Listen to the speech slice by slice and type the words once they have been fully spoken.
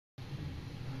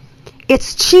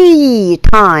It's Chi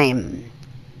time!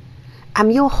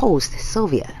 I'm your host,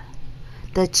 Sylvia,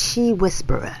 the Chi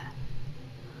Whisperer.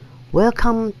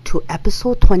 Welcome to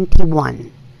episode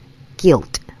 21,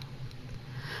 Guilt.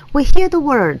 We hear the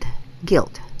word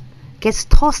guilt gets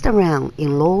tossed around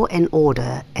in law and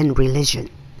order and religion.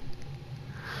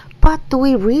 But do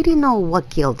we really know what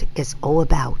guilt is all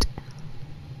about?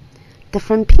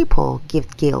 Different people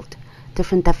give guilt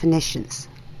different definitions.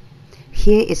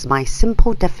 Here is my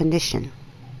simple definition.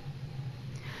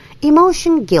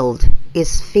 Emotion guilt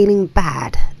is feeling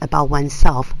bad about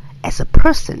oneself as a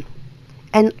person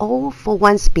and all for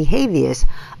one's behaviors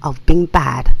of being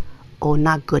bad or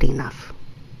not good enough.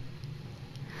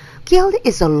 Guilt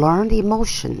is a learned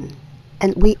emotion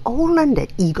and we all learn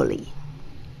it eagerly.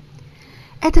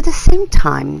 At the same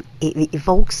time, it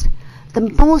evokes the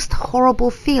most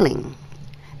horrible feeling.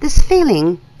 This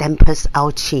feeling dampens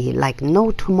our chi like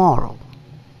no tomorrow.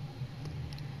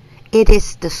 It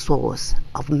is the source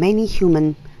of many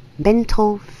human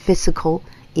mental, physical,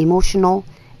 emotional,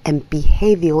 and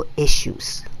behavioral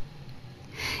issues.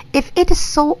 If it is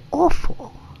so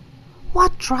awful,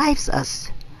 what drives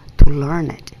us to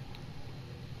learn it?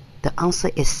 The answer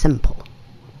is simple.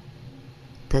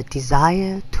 The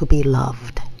desire to be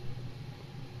loved.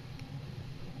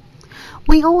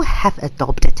 We all have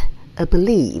adopted a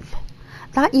belief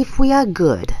that if we are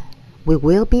good, we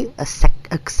will be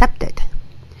accepted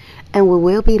and we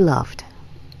will be loved.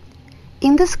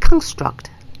 In this construct,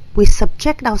 we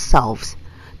subject ourselves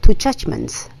to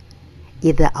judgments,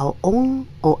 either our own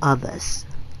or others.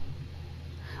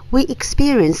 We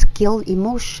experience guilt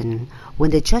emotion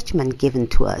when the judgment given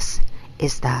to us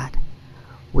is that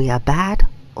we are bad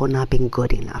or not being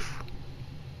good enough.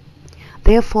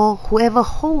 Therefore, whoever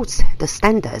holds the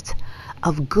standards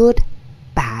of good,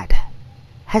 bad,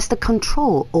 has the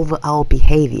control over our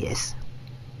behaviors.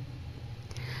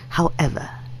 However,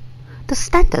 the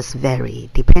standards vary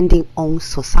depending on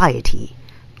society,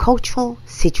 cultural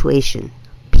situation,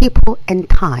 people, and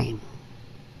time.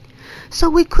 So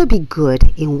we could be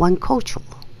good in one culture,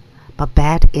 but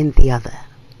bad in the other.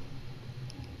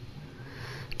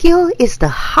 Guilt is the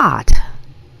heart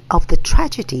of the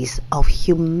tragedies of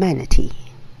humanity.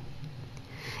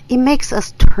 It makes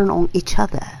us turn on each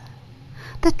other.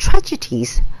 The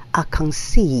tragedies are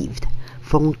conceived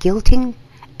from guilting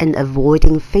and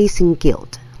avoiding facing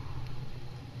guilt.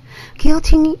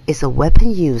 Guilting is a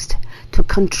weapon used to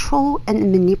control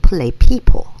and manipulate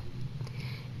people.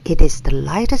 It is the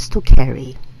lightest to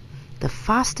carry, the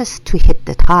fastest to hit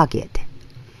the target,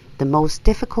 the most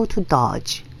difficult to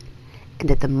dodge, and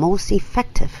the most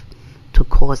effective to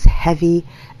cause heavy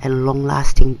and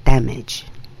long-lasting damage.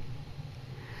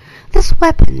 This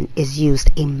weapon is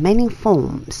used in many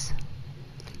forms.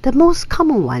 The most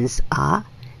common ones are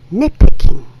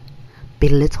nitpicking,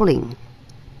 belittling,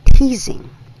 teasing,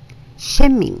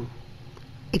 shaming,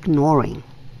 ignoring,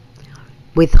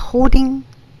 withholding,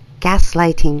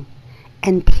 gaslighting,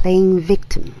 and playing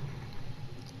victim.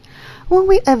 When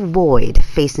we avoid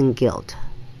facing guilt,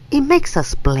 it makes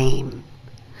us blame,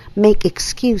 make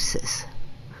excuses,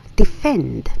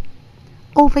 defend,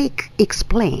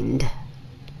 over-explain,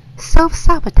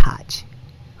 self-sabotage,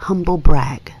 humble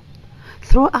brag,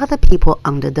 throw other people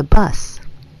under the bus,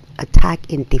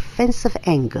 attack in defensive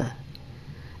anger,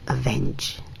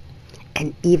 avenge,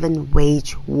 and even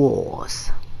wage wars.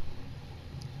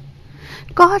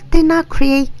 God did not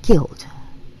create guilt.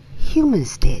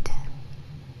 Humans did.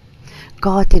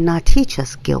 God did not teach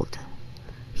us guilt.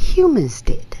 Humans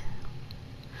did.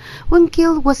 When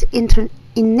guilt was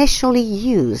initially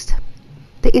used,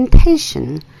 the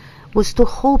intention was to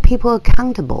hold people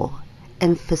accountable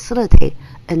and facilitate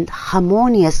a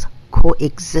harmonious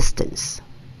coexistence.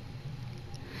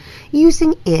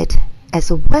 Using it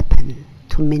as a weapon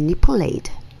to manipulate,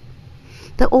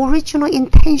 the original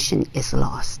intention is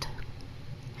lost.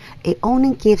 It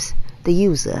only gives the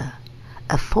user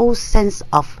a false sense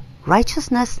of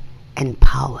righteousness and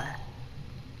power.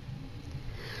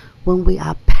 When we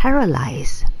are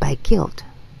paralyzed by guilt,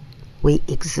 we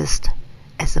exist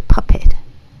as a puppet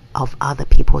of other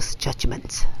people's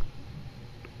judgments.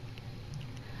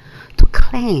 To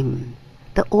claim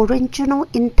the original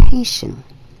intention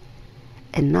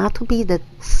and not to be the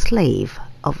slave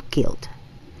of guilt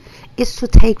is to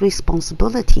take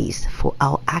responsibilities for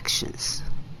our actions.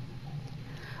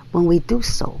 When we do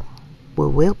so, we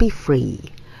will be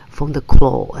free from the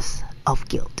claws of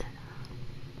guilt.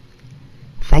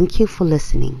 Thank you for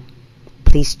listening.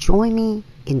 Please join me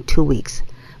in 2 weeks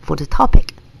for the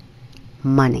topic,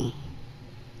 money.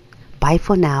 Bye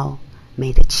for now.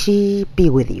 May the Chi be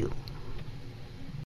with you.